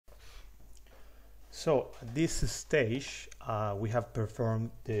So at this stage, we have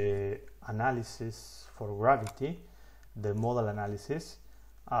performed the analysis for gravity, the model analysis.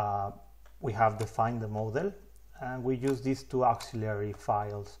 We have defined the model, and we use these two auxiliary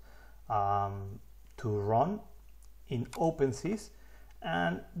files to run in OpenSees.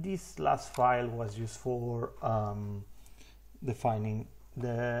 And this last file was used for defining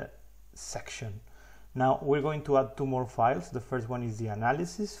the section. Now we're going to add two more files. The first one is the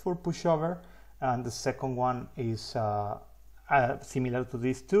analysis for pushover, and the second one is similar to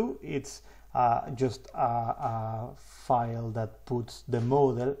these two. It's just a file that puts the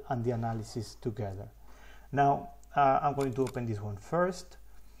model and the analysis together. Now I'm going to open this one first.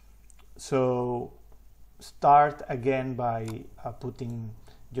 So start again by putting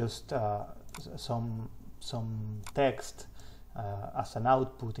just some text as an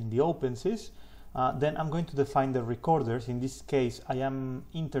output in the OpenSees. Then I'm going to define the recorders. In this case, I am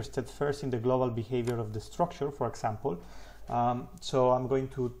interested first in the global behavior of the structure, for example. So I'm going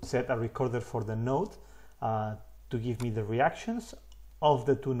to set a recorder for the node to give me the reactions of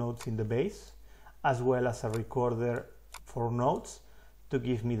the two nodes in the base, as well as a recorder for nodes to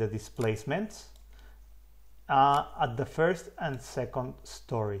give me the displacements at the first and second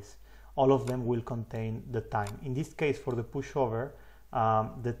stories. All of them will contain the time. In this case, for the pushover,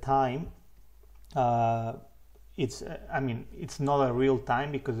 the time it's not a real time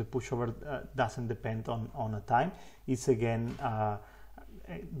because the pushover doesn't depend on a time. It's again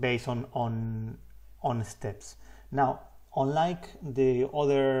based on steps. Now, unlike the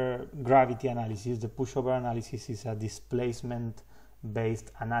other gravity analysis, the pushover analysis is a displacement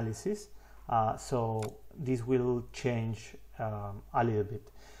based analysis, so this will change a little bit.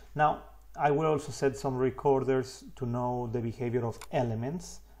 Now I will also set some recorders to know the behavior of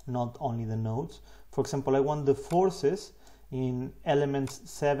elements, not only the nodes. For example, I want the forces in elements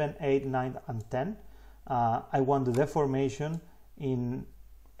 7, 8, 9, and 10. I want the deformation in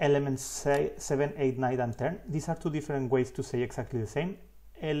elements 7, 8, 9, and 10. These are two different ways to say exactly the same.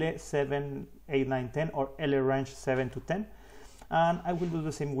 L 7, 8, 9, 10, or L range 7 to 10. And I will do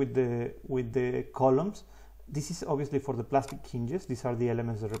the same with the columns. This is obviously for the plastic hinges. These are the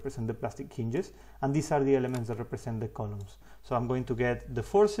elements that represent the plastic hinges, and these are the elements that represent the columns. So I'm going to get the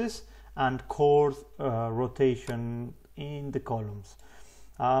forces and chord rotation in the columns.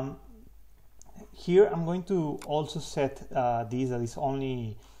 Here I'm going to also set this, that is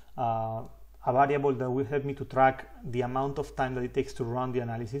only a variable that will help me to track the amount of time that it takes to run the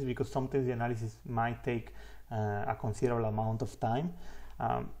analysis, because sometimes the analysis might take a considerable amount of time.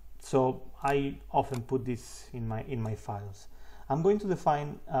 So I often put this in my files. I'm going to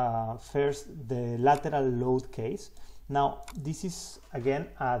define first the lateral load case. Now this is again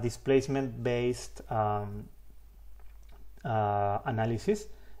a displacement based analysis.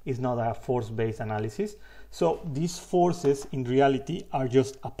 It's not a force based analysis. So these forces in reality are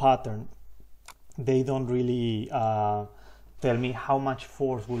just a pattern. They don't really tell me how much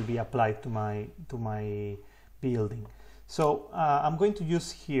force will be applied to my building. So I'm going to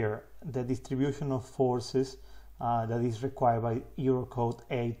use here the distribution of forces that is required by Eurocode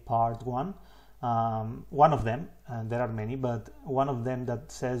 8 part 1. One of them, and there are many, but one of them that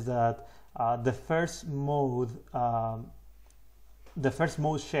says that the first mode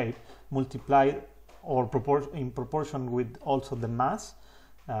shape multiplied or in proportion with also the mass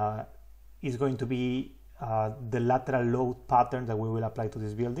is going to be the lateral load pattern that we will apply to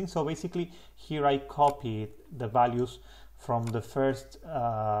this building. So basically here I copied the values from the first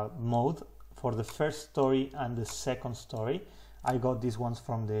mode for the first story and the second story. I got these ones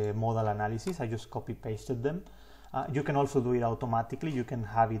from the model analysis. I just copy pasted them. You can also do it automatically. You can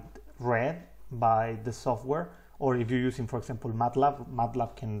have it read by the software, or if you're using, for example,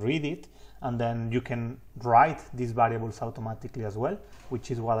 MATLAB can read it, and then you can write these variables automatically as well, which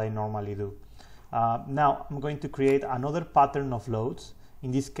is what I normally do. Now I'm going to create another pattern of loads.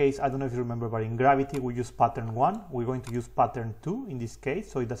 In this case, I don't know if you remember, but in gravity we use pattern 1. We're going to use pattern 2 in this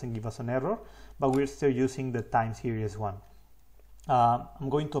case, so it doesn't give us an error, but we're still using the time series one. I'm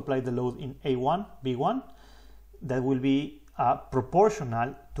going to apply the load in A1, B1. That will be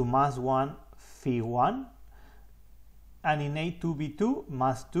proportional to mass 1, phi 1, and in A2, B2,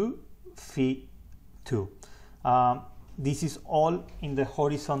 mass 2, phi 2. This is all in the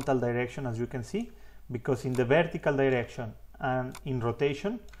horizontal direction, as you can see, because in the vertical direction and in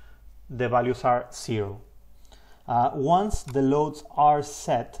rotation, the values are 0. Once the loads are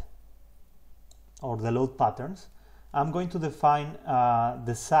set, or the load patterns, I'm going to define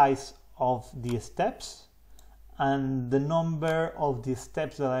the size of the steps and the number of the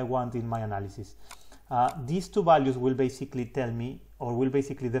steps that I want in my analysis. These two values will basically tell me, or will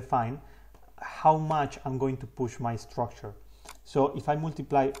basically define how much I'm going to push my structure. So if I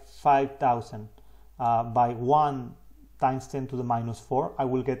multiply 5,000 by 1 times 10 to the minus 4, I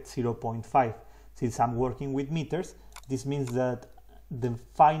will get 0.5. Since I'm working with meters, this means that the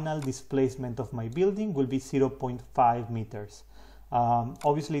final displacement of my building will be 0.5 meters.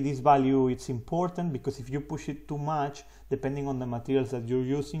 Obviously this value is important because if you push it too much, depending on the materials that you're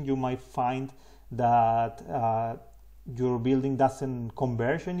using, you might find that your building doesn't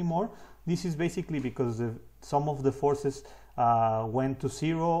converge anymore. This is basically because some of the forces went to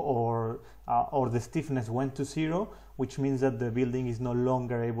zero, or the stiffness went to zero, which means that the building is no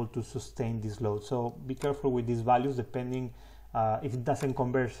longer able to sustain this load. So be careful with these values. Depending if it doesn't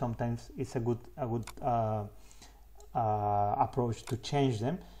converge, sometimes it's a good approach to change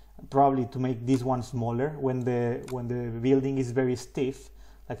them, probably to make this one smaller when the building is very stiff.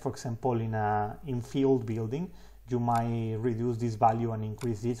 Like for example in a infield building, you might reduce this value and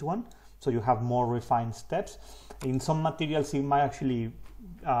increase this one, so you have more refined steps. In some materials it might actually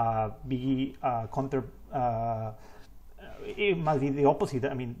be it might be the opposite.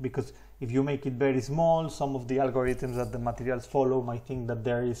 I mean, because if you make it very small, some of the algorithms that the materials follow might think that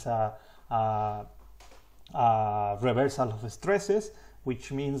there is a reversal of stresses,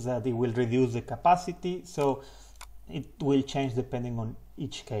 which means that it will reduce the capacity. So it will change depending on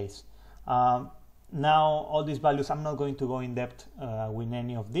each case. Now all these values, I'm not going to go in depth with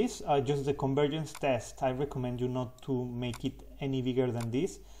any of this. Just the convergence test, I recommend you not to make it any bigger than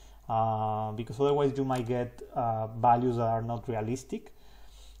this, because otherwise you might get values that are not realistic.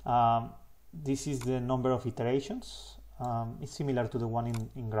 This is the number of iterations. It's similar to the one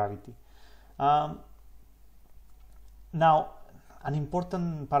in gravity. Now, an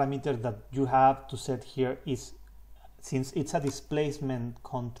important parameter that you have to set here is, since it's a displacement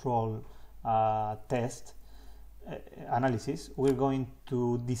control test analysis, we're going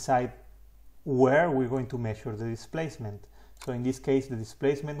to decide where we're going to measure the displacement. So in this case, the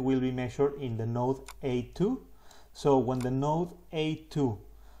displacement will be measured in the node A2. So when the node A2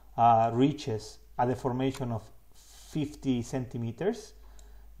 reaches a deformation of 50 centimeters,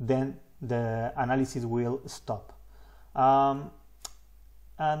 then the analysis will stop. And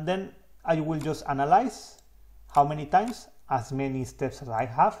then I will just analyze how many times, as many steps as I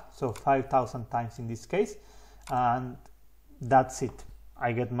have, so 5,000 times in this case, and that's it.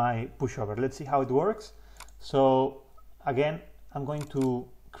 I get my pushover. Let's see how it works. So again, I'm going to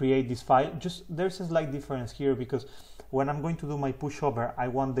create this file. Just there's a slight difference here, because when I'm going to do my pushover, I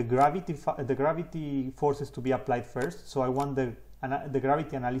want the gravity forces to be applied first. So I want the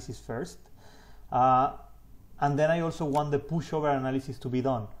gravity analysis first, and then I also want the pushover analysis to be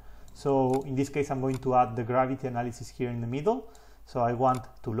done. So in this case, I'm going to add the gravity analysis here in the middle. So I want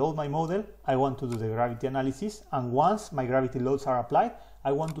to load my model, I want to do the gravity analysis, and once my gravity loads are applied,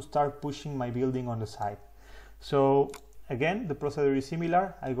 I want to start pushing my building on the side. So again, the procedure is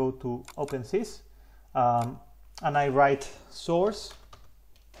similar. I go to OpenSees, and I write source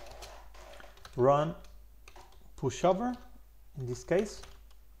run pushover, in this case,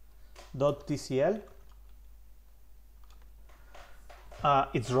 .tcl.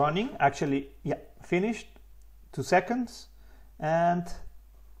 It's running, actually, yeah, finished, 2 seconds, and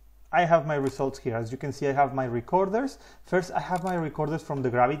I have my results here. As you can see, I have my recorders. First, I have my recorders from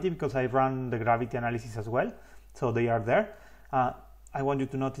the gravity, because I run the gravity analysis as well, so they are there. I want you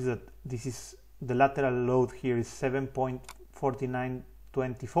to notice that this is the lateral load here is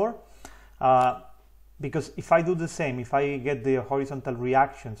 7.4924, because if I do the same, if I get the horizontal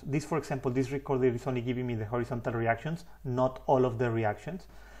reactions, this, for example, this recorder is only giving me the horizontal reactions, not all of the reactions.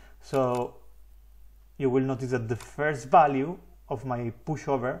 So you will notice that the first value of my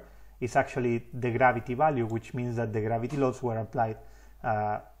pushover is actually the gravity value, which means that the gravity loads were applied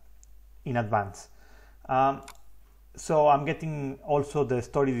in advance. So I'm getting also the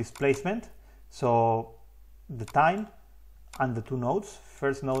story displacement, so the time and the two nodes,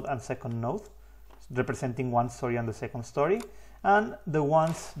 first node and second node, representing one story and the second story, and the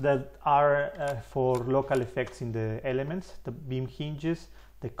ones that are for local effects in the elements, the beam hinges,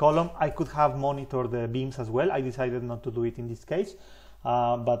 the column. I could have monitored the beams as well. I decided not to do it in this case,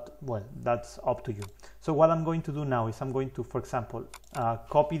 but well, that's up to you. So what I'm going to do now is I'm going to, for example,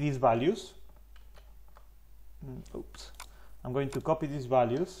 copy these values. Oops. I'm going to copy these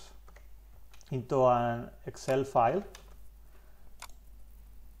values into an Excel file.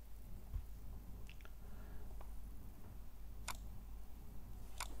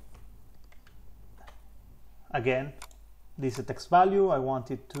 Again, this is a text value. I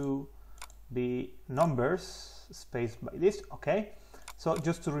want it to be numbers spaced by this. Okay. So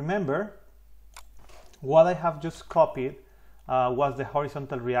just to remember, what I have just copied was the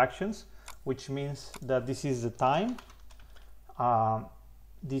horizontal reactions, which means that this is the time,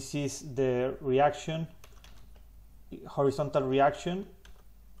 this is the reaction, horizontal reaction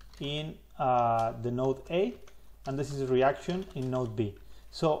in the node A, and this is a reaction in node B.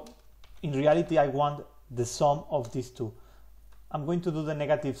 So in reality I want the sum of these two. I'm going to do the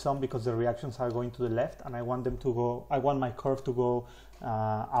negative sum because the reactions are going to the left, and I want them to go, I want my curve to go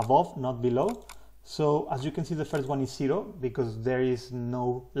above, not below. So as you can see, the first one is 0 because there is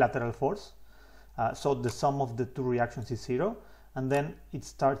no lateral force. So the sum of the two reactions is 0, and then it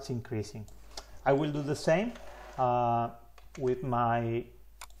starts increasing. I will do the same with my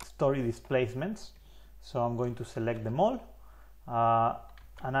story displacements. So I'm going to select them all,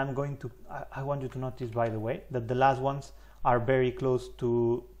 and I'm going to, I want you to notice, by the way, that the last ones are very close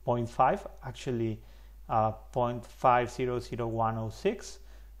to 0.5, actually 0.500106.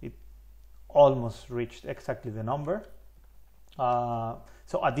 It almost reached exactly the number.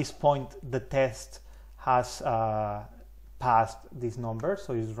 So at this point the test has passed this number,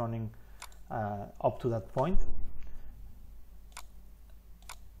 so it's running up to that point.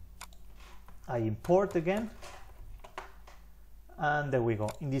 I import again, and there we go.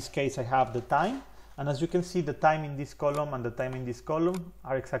 In this case I have the time, and as you can see, the time in this column and the time in this column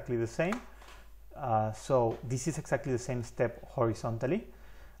are exactly the same. So this is exactly the same step horizontally.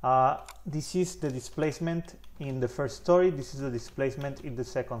 This is the displacement in the first story, this is the displacement in the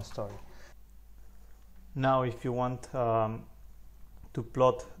second story. Now if you want to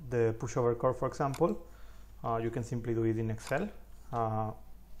plot the pushover curve, for example, you can simply do it in Excel.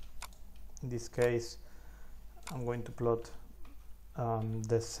 In this case I'm going to plot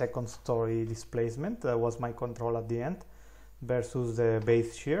the second story displacement, that was my control at the end, versus the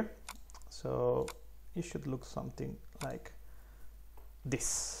base shear. So it should look something like this.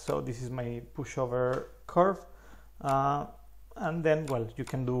 So this is my pushover curve, and then, well, you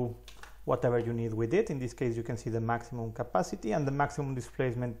can do whatever you need with it. In this case you can see the maximum capacity, and the maximum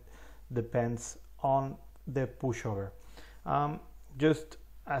displacement depends on the pushover. Just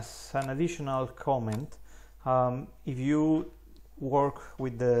as an additional comment, if you work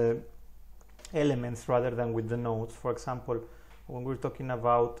with the elements rather than with the nodes, for example, when we're talking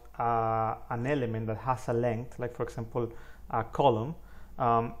about an element that has a length, like for example a column,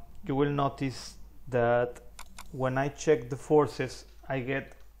 you will notice that when I check the forces, I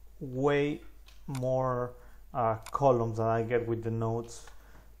get way more columns than I get with the nodes.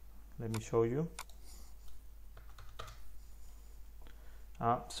 Let me show you.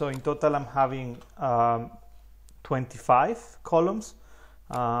 So in total I'm having 25 columns.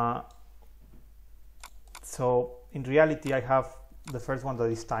 So in reality I have the first one that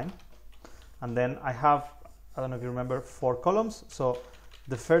is time, and then I have, I don't know if you remember, 4 columns. So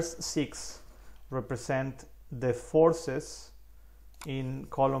the first 6 represent the forces in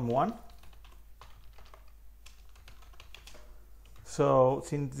column 1. So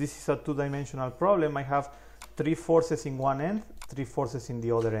since this is a two-dimensional problem, I have 3 forces in one end, 3 forces in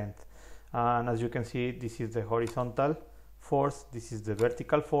the other end. And as you can see, this is the horizontal force, this is the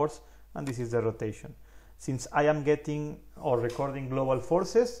vertical force, and this is the rotation. Since I am getting or recording global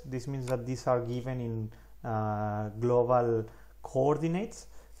forces, this means that these are given in global coordinates.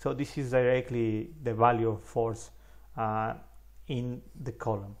 So this is directly the value of force in the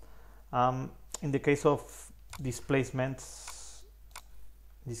column. In the case of displacements,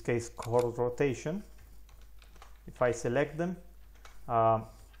 in this case chord rotation, if I select them, I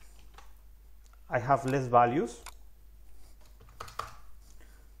have less values.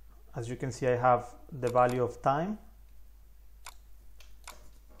 As you can see, I have the value of time,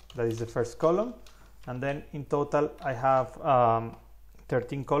 that is the first column, and then in total I have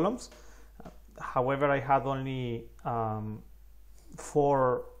 13 columns. However, I had only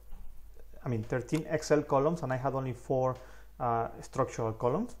 13 Excel columns, and I had only 4 structural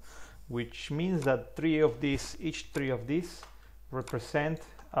columns, which means that each three of these represent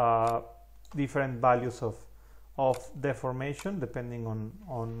different values of deformation depending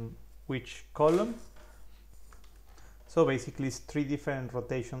on which column. So basically it's 3 different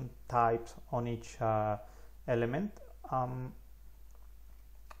rotation types on each element.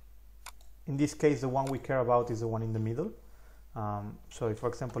 In this case, the one we care about is the one in the middle. So if, for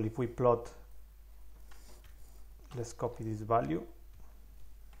example, if we plot, let's copy this value,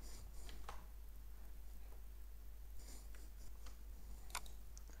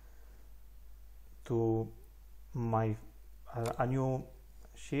 to my a new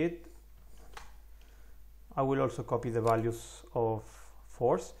sheet, I will also copy the values of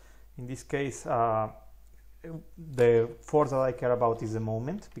force. In this case, the force that I care about is the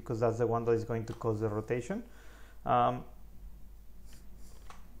moment, because that's the one that is going to cause the rotation.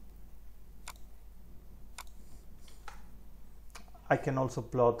 I can also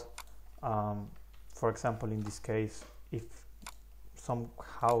plot, for example, in this case, if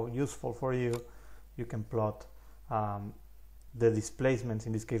somehow useful for you, you can plot the displacements,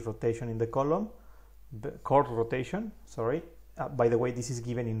 in this case rotation in the column, chord rotation, sorry. By the way, this is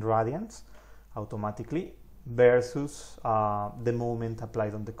given in radians automatically, versus the moment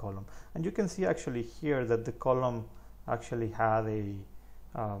applied on the column. And you can see actually here that the column actually had a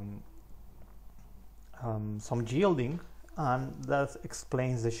some yielding, and that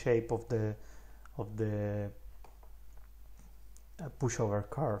explains the shape of the pushover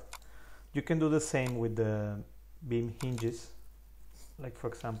curve. You can do the same with the beam hinges, like for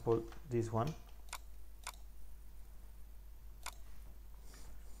example this one.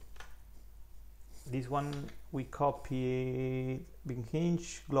 This one we copy beam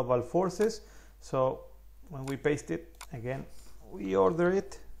hinge global forces, so when we paste it again, we order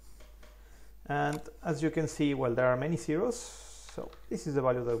it, and as you can see, well, there are many zeros, so this is the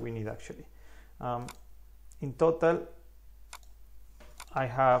value that we need actually. In total I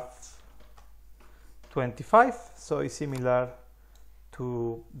have 25, so it's similar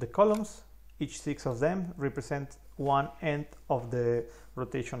to the columns. Each 6 of them represent one end of the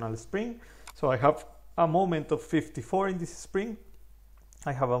rotational spring. So I have a moment of 54 in this spring,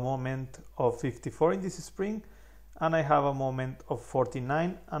 I have a moment of 54 in this spring, and I have a moment of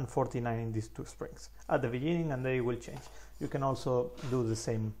 49 and 49 in these two springs at the beginning, and they will change. You can also do the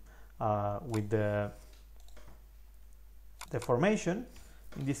same with the deformation.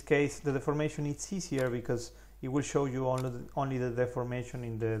 In this case, the deformation is easier because it will show you only the deformation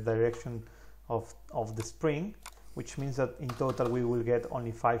in the direction of the spring, which means that in total we will get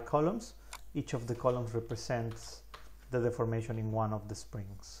only 5 columns. Each of the columns represents the deformation in one of the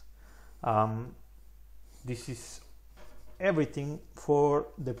springs. This is everything for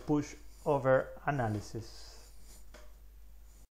the pushover analysis.